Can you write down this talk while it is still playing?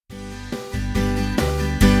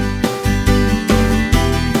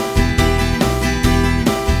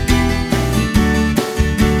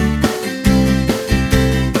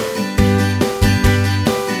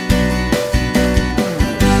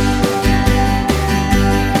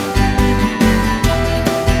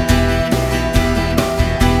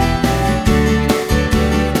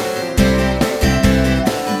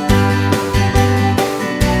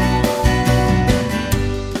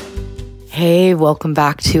welcome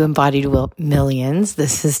back to Embodied Millions.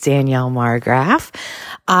 This is Danielle Margraf.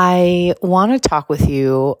 I want to talk with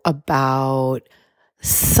you about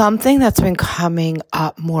something that's been coming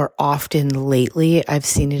up more often lately. I've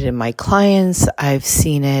seen it in my clients. I've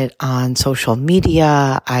seen it on social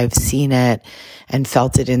media. I've seen it and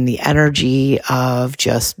felt it in the energy of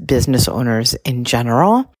just business owners in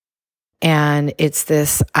general. And it's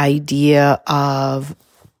this idea of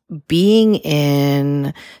being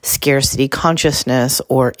in scarcity consciousness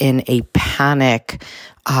or in a panic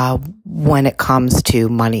when it comes to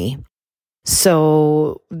money.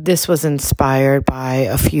 So this was inspired by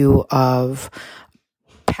a few of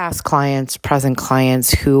past clients, present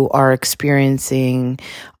clients who are experiencing,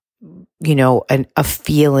 a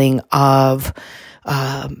feeling of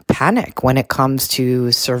panic when it comes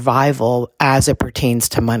to survival as it pertains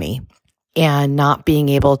to money, and not being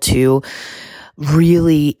able to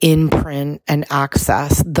really imprint and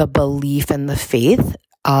access the belief and the faith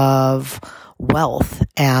of wealth,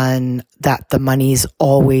 and that the money's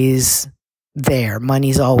always there.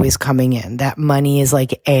 Money's always coming in. That money is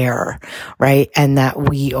like air, right? And that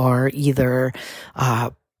we are either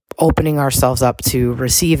opening ourselves up to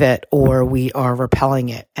receive it or we are repelling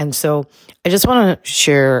it. And so I just want to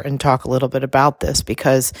share and talk a little bit about this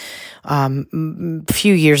because a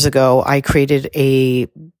few years ago, I created a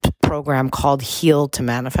program called Heal to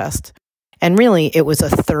Manifest. And really, it was a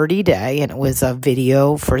 30-day, and it was a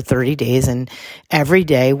video for 30 days. And every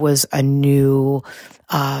day was a new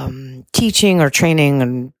teaching or training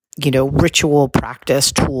and, ritual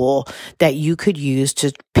practice tool that you could use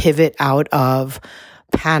to pivot out of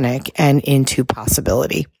panic and into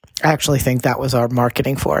possibility. I actually think that was our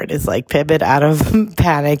marketing for it, is like pivot out of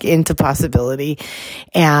panic into possibility,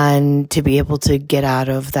 and to be able to get out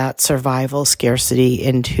of that survival scarcity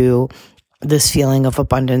into this feeling of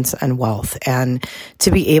abundance and wealth, and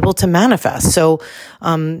to be able to manifest. So,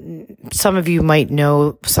 some of you might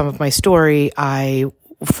know some of my story.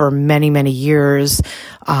 For many, many years,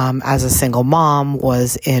 as a single mom,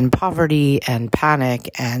 was in poverty and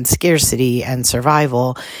panic and scarcity and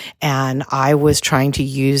survival. And I was trying to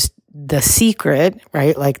use The Secret,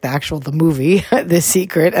 right? Like the movie, The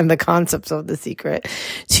Secret, and the concepts of The Secret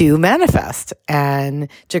to manifest and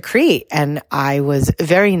to create. And I was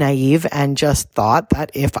very naive and just thought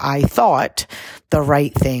that if I thought the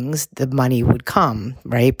right things, the money would come,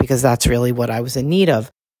 right? Because that's really what I was in need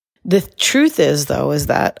of. The truth is, though, is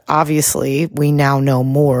that obviously we now know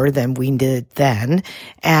more than we did then.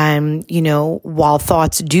 And, while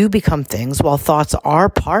thoughts do become things, while thoughts are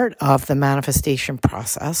part of the manifestation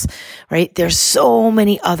process, right, there's so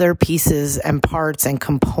many other pieces and parts and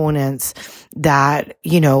components that,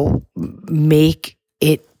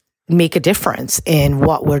 make a difference in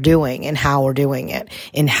what we're doing and how we're doing it,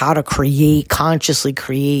 in how to consciously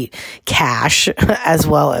create cash as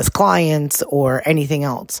well as clients or anything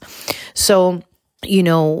else. So,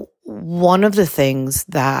 one of the things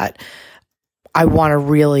that I want to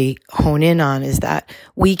really hone in on is that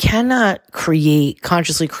we cannot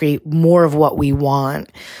consciously create more of what we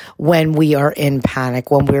want when we are in panic,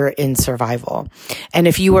 when we're in survival. And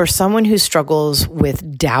if you are someone who struggles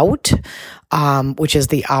with doubt, which is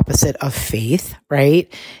the opposite of faith, right?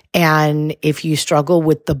 And if you struggle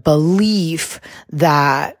with the belief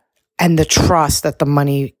and the trust that the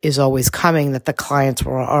money is always coming, that the clients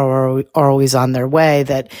are always on their way,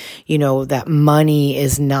 that, that money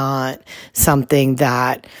is not something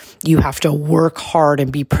that you have to work hard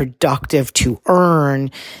and be productive to earn,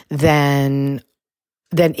 then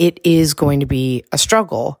it is going to be a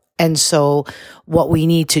struggle. And so what we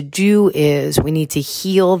need to do is we need to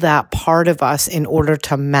heal that part of us in order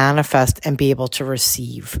to manifest and be able to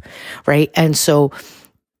receive, right? And so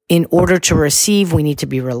in order to receive, we need to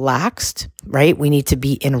be relaxed, right? We need to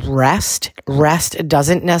be in rest. Rest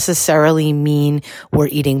doesn't necessarily mean we're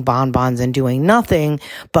eating bonbons and doing nothing,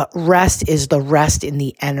 but rest is the rest in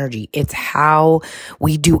the energy. It's how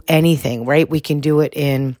we do anything, right? We can do it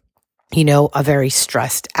in a very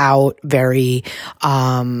stressed out, very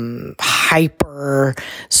hyper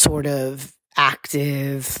sort of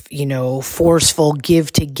active, forceful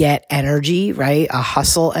give to get energy, right? A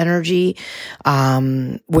hustle energy,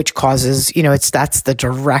 which causes, that's the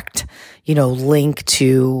direct, link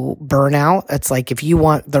to burnout. It's like, if you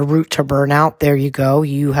want the route to burnout, there you go.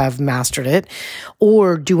 You have mastered it.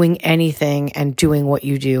 Or doing anything and doing what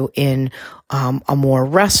you do in a more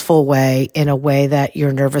restful way, in a way that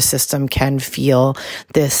your nervous system can feel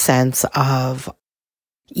this sense of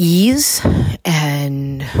ease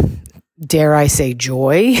and, dare I say,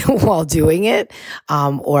 joy while doing it,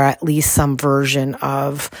 or at least some version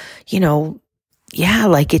of,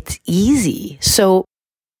 like it's easy. So,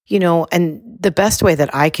 and the best way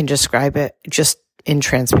that I can describe it, just in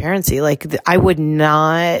transparency, like I would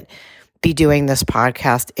not be doing this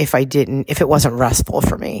podcast if it wasn't restful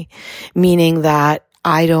for me, meaning that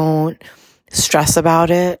I don't stress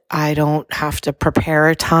about it. I don't have to prepare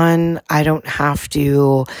a ton. I don't have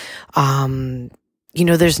to,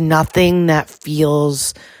 there's nothing that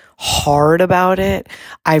feels hard about it.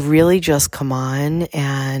 I really just come on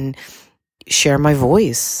and share my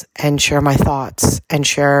voice and share my thoughts and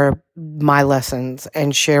share my lessons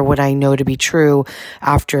and share what I know to be true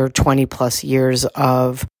after 20 plus years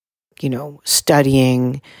of,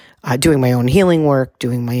 studying, doing my own healing work,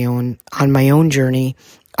 on my own journey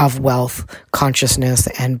of wealth, consciousness,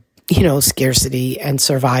 and, scarcity and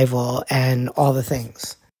survival and all the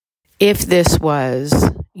things. If this was,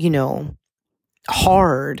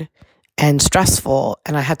 hard and stressful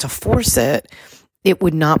and I had to force it, it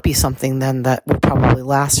would not be something then that would probably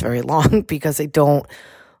last very long, because I don't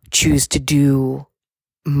choose to do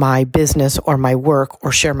my business or my work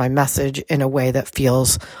or share my message in a way that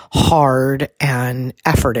feels hard and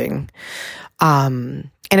efforting.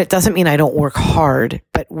 And it doesn't mean I don't work hard,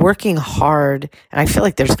 but working hard, and I feel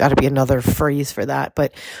like there's got to be another phrase for that,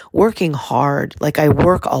 but working hard, like I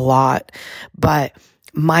work a lot, but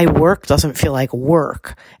my work doesn't feel like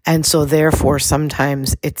work. And so therefore,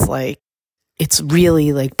 sometimes it's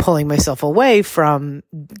really like pulling myself away from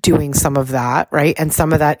doing some of that, right? And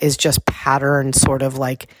some of that is just pattern, sort of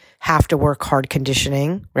like have to work hard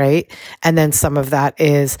conditioning, right? And then some of that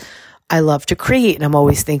is I love to create, and I'm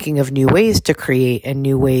always thinking of new ways to create and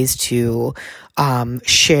new ways to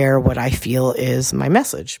share what I feel is my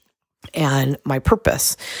message and my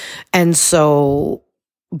purpose. And so,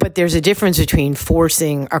 but there's a difference between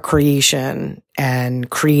forcing a creation and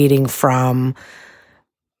creating from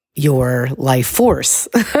your life force.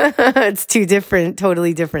 It's two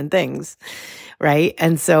totally different things, right?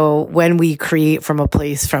 And so when we create from a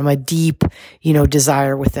place, from a deep,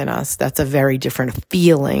 desire within us, that's a very different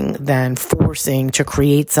feeling than forcing to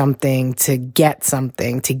create something, to get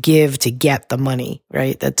something, to give, to get the money,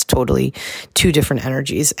 right? That's totally two different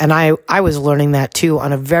energies. And I was learning that too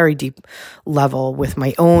on a very deep level with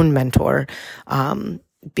my own mentor,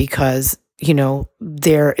 because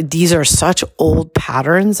these are such old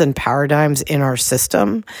patterns and paradigms in our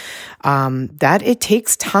system, that it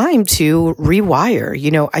takes time to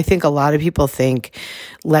rewire. I think a lot of people think,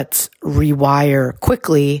 let's rewire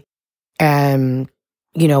quickly. And,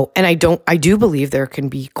 and I do believe there can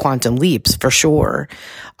be quantum leaps for sure.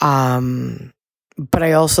 But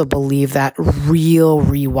I also believe that real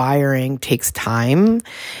rewiring takes time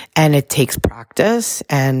and it takes practice,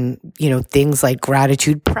 and, things like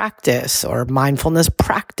gratitude practice or mindfulness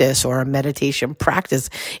practice or a meditation practice.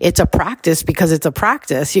 It's a practice because it's a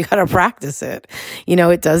practice. You got to practice it.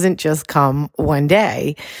 It doesn't just come one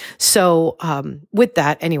day. So, with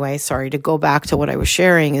that, anyway, sorry, to go back to what I was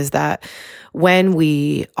sharing, is that when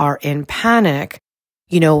we are in panic,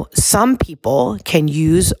 some people can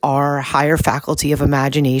use our higher faculty of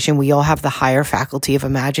imagination. We all have the higher faculty of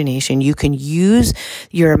imagination. You can use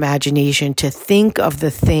your imagination to think of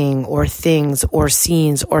the thing or things or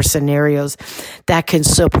scenes or scenarios that can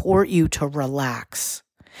support you to relax.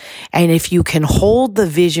 And if you can hold the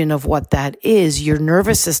vision of what that is, your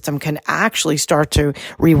nervous system can actually start to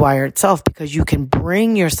rewire itself, because you can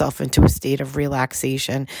bring yourself into a state of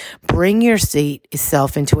relaxation, bring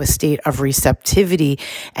yourself into a state of receptivity,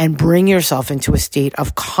 and bring yourself into a state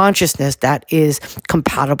of consciousness that is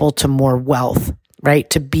compatible to more wealth,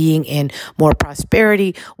 right? To being in more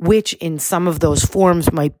prosperity, which in some of those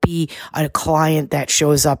forms might be a client that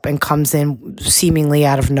shows up and comes in seemingly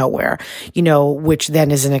out of nowhere, which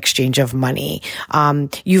then is an exchange of money.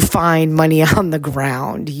 You find money on the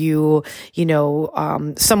ground.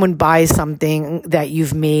 Someone buys something that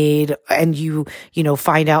you've made, and you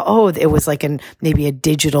find out, oh, it was like maybe a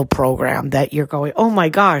digital program that you're going, oh my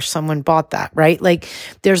gosh, someone bought that, right? Like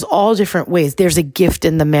there's all different ways. There's a gift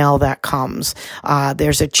in the mail that comes.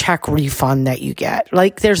 There's a check refund that you get.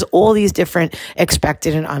 Like there's all these different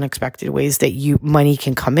expected and unexpected ways that money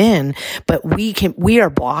can come in, but we are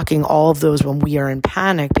blocking all of those when we are in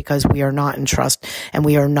panic, because we are not in trust and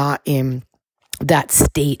we are not in that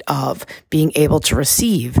state of being able to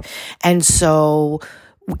receive. And so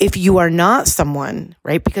if you are not someone,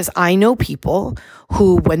 right? Because I know people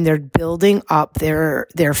who, when they're building up their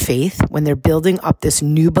faith, when they're building up this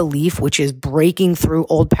new belief, which is breaking through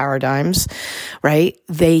old paradigms, right?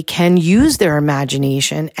 They can use their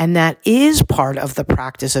imagination. And that is part of the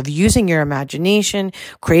practice of using your imagination,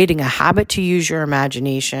 creating a habit to use your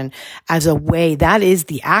imagination as a way. That is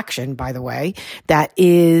the action, by the way. That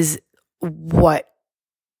is what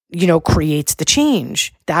creates the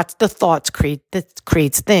change. That's the thoughts that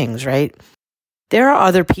creates things, right? There are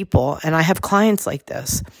other people, and I have clients like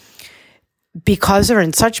this, because they're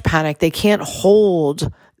in such panic, they can't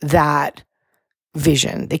hold that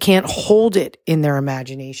vision. They can't hold it in their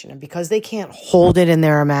imagination. And because they can't hold it in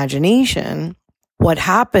their imagination, what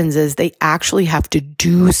happens is they actually have to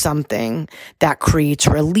do something that creates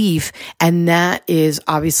relief. And that is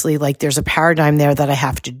obviously like there's a paradigm there that I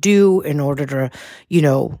have to do in order to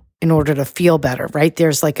feel better, right?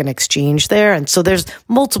 There's like an exchange there. And so there's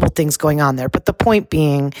multiple things going on there. But the point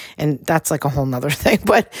being, and that's like a whole nother thing,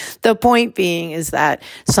 but the point being is that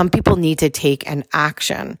some people need to take an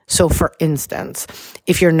action. So for instance,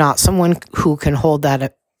 if you're not someone who can hold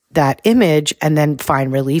that image and then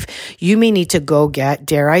find relief, you may need to go get,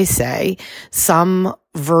 dare I say, some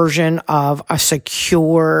version of a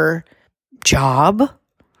secure job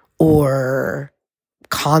or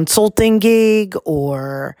consulting gig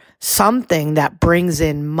or something that brings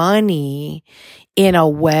in money in a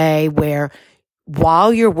way where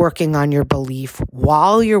while you're working on your belief,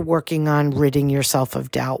 while you're working on ridding yourself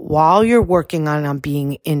of doubt, while you're working on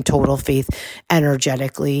being in total faith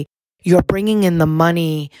energetically, you're bringing in the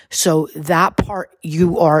money. So that part,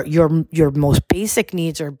 your most basic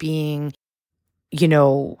needs are being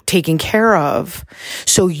taken care of,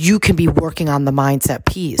 so you can be working on the mindset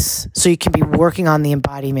piece. So you can be working on the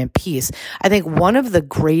embodiment piece. I think one of the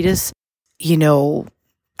greatest, I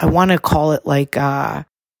want to call it like, a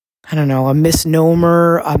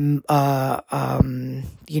misnomer,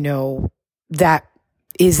 that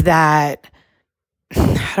is that,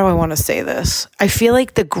 how do I want to say this? I feel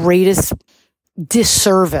like the greatest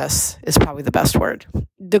disservice is probably the best word.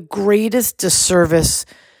 The greatest disservice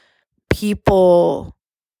people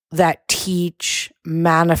that teach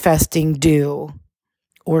manifesting do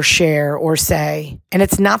or share or say, and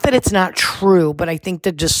it's not that it's not true, but I think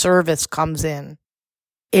the disservice comes in,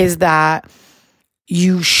 is that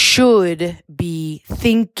you should be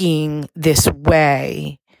thinking this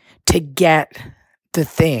way to get the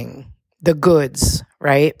thing, the goods,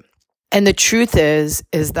 right? And the truth is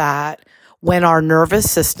that when our nervous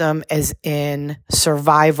system is in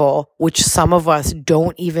survival, which some of us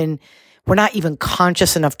we're not even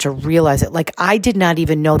conscious enough to realize it. Like I did not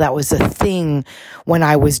even know that was a thing when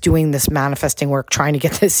I was doing this manifesting work, trying to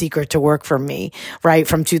get The Secret to work for me, right?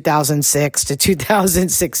 From 2006 to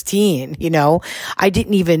 2016, I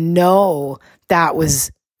didn't even know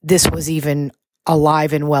this was even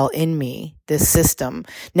alive and well in me, this system.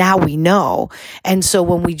 Now we know. And so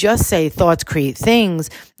when we just say thoughts create things,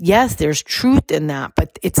 yes, there's truth in that,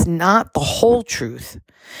 but it's not the whole truth.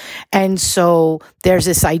 And so there's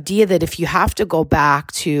this idea that if you have to go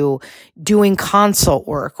back to doing consult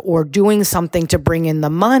work or doing something to bring in the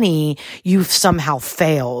money, you've somehow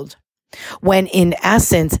failed. When in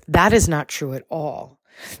essence, that is not true at all.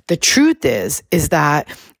 The truth is that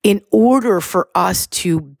in order for us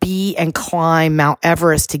to be and climb Mount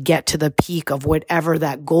Everest to get to the peak of whatever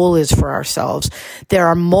that goal is for ourselves, there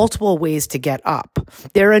are multiple ways to get up.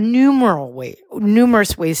 There are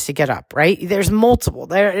numerous ways to get up, right? There's multiple.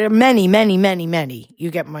 There are many, many, many, many.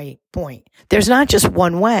 You get my point. There's not just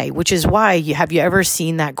one way, which is why have you ever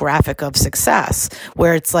seen that graphic of success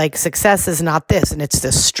where it's like success is not this and it's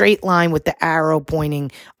this straight line with the arrow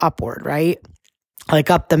pointing upward, right?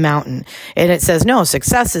 Like up the mountain. And it says, no,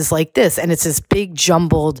 success is like this. And it's this big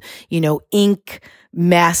jumbled, ink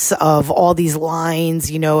mess of all these lines,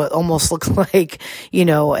 it almost looks like,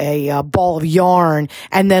 a ball of yarn.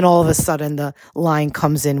 And then all of a sudden the line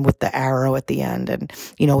comes in with the arrow at the end and,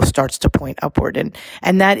 starts to point upward.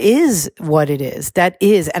 And that is what it is. That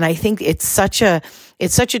is. And I think it's such a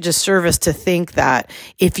disservice to think that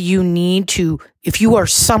if you are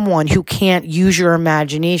someone who can't use your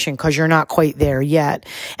imagination because you're not quite there yet,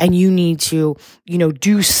 and you need to,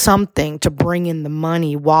 do something to bring in the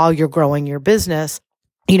money while you're growing your business,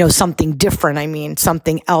 something different.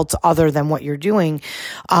 Something else other than what you're doing,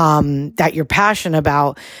 that you're passionate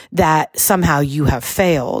about, that somehow you have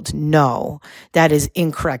failed. No, that is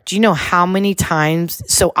incorrect. Do you know how many times?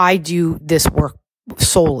 So I do this work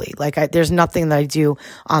solely. There's nothing that I do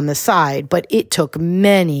on the side, but it took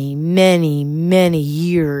many, many, many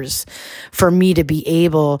years for me to be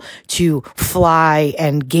able to fly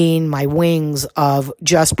and gain my wings of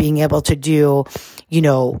just being able to do,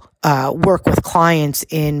 work with clients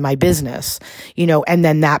in my business, and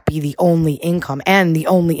then that be the only income and the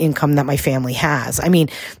only income that my family has.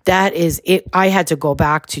 That is it. I had to go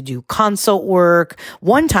back to do consult work.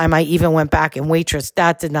 One time I even went back and waitress.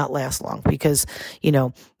 That did not last long because,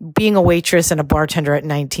 being a waitress and a bartender at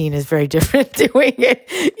 19 is very different doing it,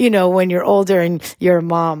 when you're older and you're a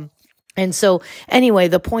mom. And so anyway,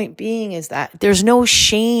 the point being is that there's no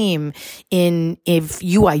shame in if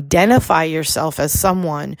you identify yourself as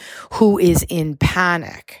someone who is in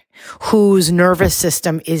panic, whose nervous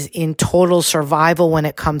system is in total survival when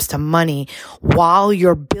it comes to money while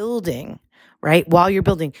you're building, right? While you're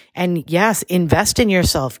building. And yes, invest in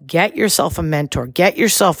yourself, get yourself a mentor, get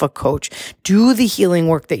yourself a coach, do the healing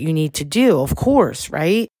work that you need to do, of course,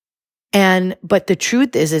 right? But the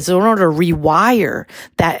truth is in order to rewire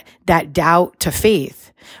that doubt to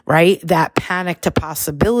faith, right? That panic to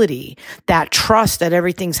possibility, that trust that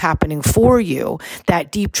everything's happening for you,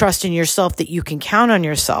 that deep trust in yourself that you can count on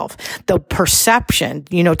yourself, the perception,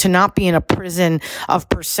 to not be in a prison of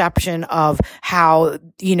perception of how,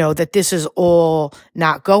 that this is all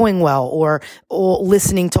not going well or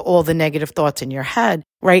listening to all the negative thoughts in your head,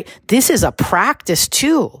 right? This is a practice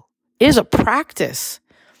too. It is a practice.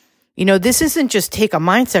 This isn't just take a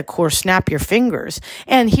mindset course, snap your fingers.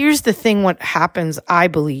 And here's the thing, what happens, I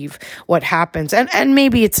believe, and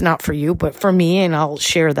maybe it's not for you, but for me, and I'll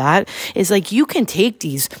share that, is like you can take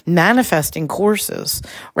these manifesting courses,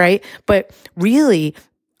 right? But really,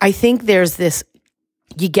 I think there's this,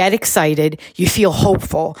 you get excited, you feel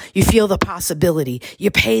hopeful, you feel the possibility,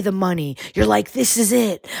 you pay the money, you're like, this is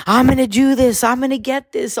it, I'm going to do this, I'm going to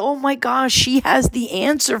get this, oh my gosh, she has the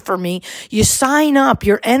answer for me. You sign up,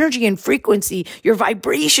 your energy and frequency, your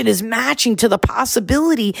vibration is matching to the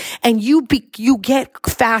possibility, and you get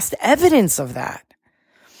fast evidence of that.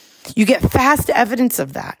 You get fast evidence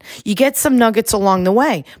of that. You get some nuggets along the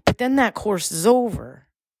way, but then that course is over.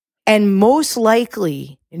 And most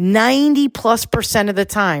likely, 90+% of the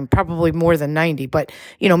time, probably more than 90, but,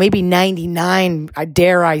 maybe 99,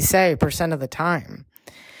 dare I say, percent of the time,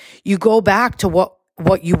 you go back to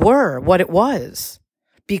what you were, what it was,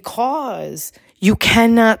 because you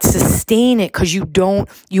cannot sustain it because you don't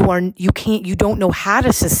know how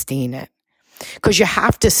to sustain it. Because you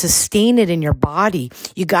have to sustain it in your body.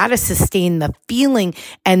 You got to sustain the feeling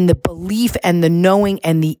and the belief and the knowing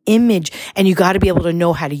and the image. And you got to be able to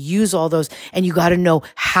know how to use all those. And you got to know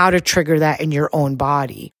how to trigger that in your own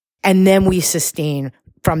body. And then we sustain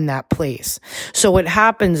from that place. So what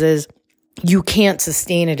happens is you can't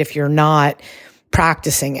sustain it if you're not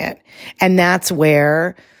practicing it. And that's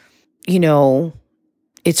where,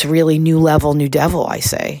 it's really new level, new devil, I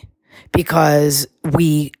say. Because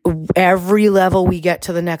every level we get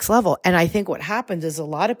to the next level. And I think what happens is a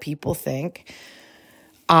lot of people think,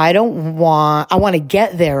 I want to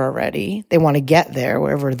get there already. They want to get there,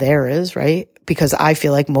 wherever there is, right? Because I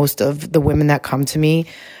feel like most of the women that come to me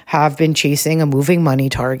have been chasing a moving money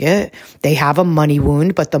target. They have a money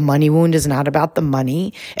wound, but the money wound is not about the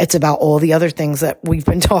money. It's about all the other things that we've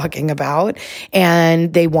been talking about.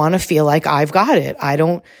 And they want to feel like I've got it. I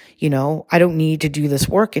don't need to do this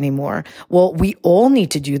work anymore. Well, we all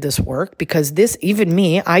need to do this work because even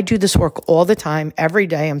me, I do this work all the time, every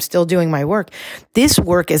day. I'm still doing my work. This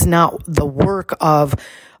work is not the work of,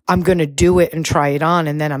 I'm going to do it and try it on.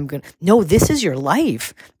 And then no, this is your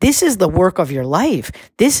life. This is the work of your life.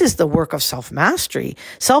 This is the work of self-mastery.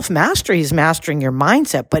 Self-mastery is mastering your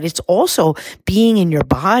mindset, but it's also being in your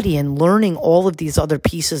body and learning all of these other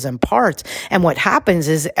pieces and parts. And what happens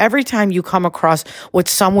is every time you come across what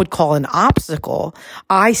some would call an obstacle,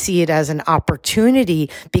 I see it as an opportunity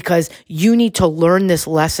because you need to learn this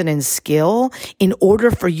lesson and skill in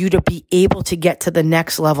order for you to be able to get to the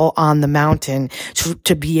next level on the mountain,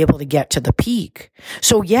 to be able to get to the peak.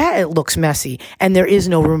 So yeah, it looks messy and there is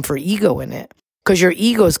no room for ego in it because your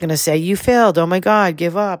ego is going to say, you failed. Oh my God,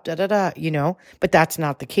 give up, but that's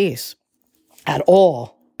not the case at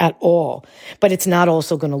all. But it's not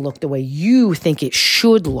also going to look the way you think it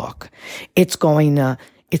should look. It's going to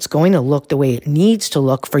look the way it needs to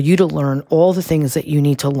look for you to learn all the things that you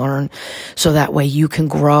need to learn so that way you can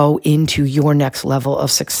grow into your next level of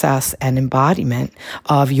success and embodiment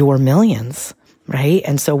of your millions. Right.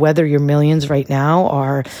 And so whether your millions right now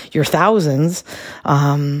are your thousands,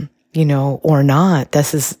 or not,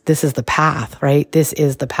 this is the path, right? This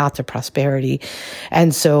is the path to prosperity.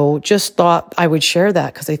 And so just thought I would share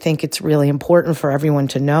that because I think it's really important for everyone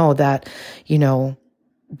to know that,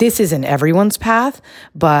 this isn't everyone's path,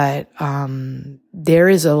 but, there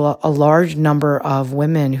is a large number of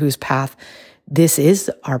women whose path, this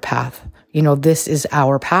is our path. This is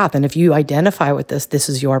our path. And if you identify with this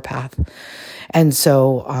is your path. And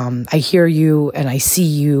so I hear you and I see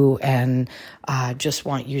you and just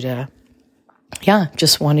wanted you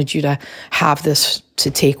to have this to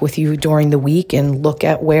take with you during the week and look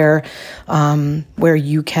at where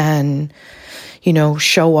you can,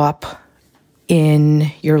 show up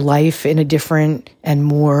in your life in a different and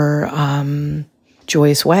more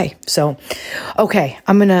joyous way. So, okay,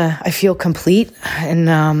 I feel complete, and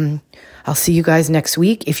I'll see you guys next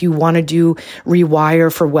week. If you want to do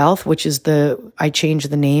Rewire for Wealth, which is I changed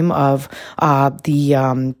the name of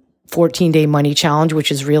the 14-day money challenge,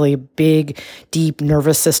 which is really big, deep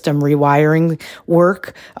nervous system rewiring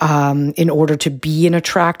work in order to be an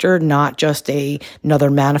attractor, not just another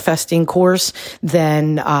manifesting course,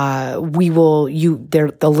 then the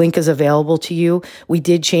link is available to you. We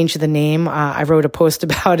did change the name. I wrote a post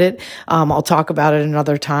about it. I'll talk about it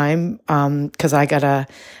another time because I got a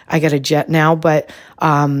jet now, but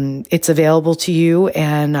it's available to you,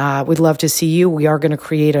 and we'd love to see you. We are going to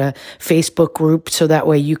create a Facebook group so that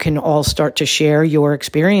way you can all start to share your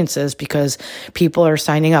experiences because people are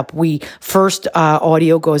signing up. First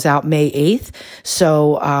audio goes out May 8th.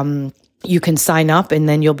 So, you can sign up and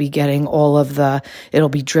then you'll be getting it'll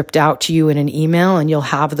be dripped out to you in an email and you'll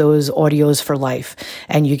have those audios for life.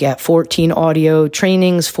 And you get 14 audio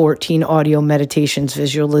trainings, 14 audio meditations,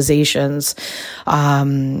 visualizations,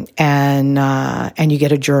 and you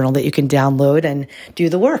get a journal that you can download and do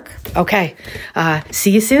the work. Okay.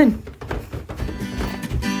 See you soon.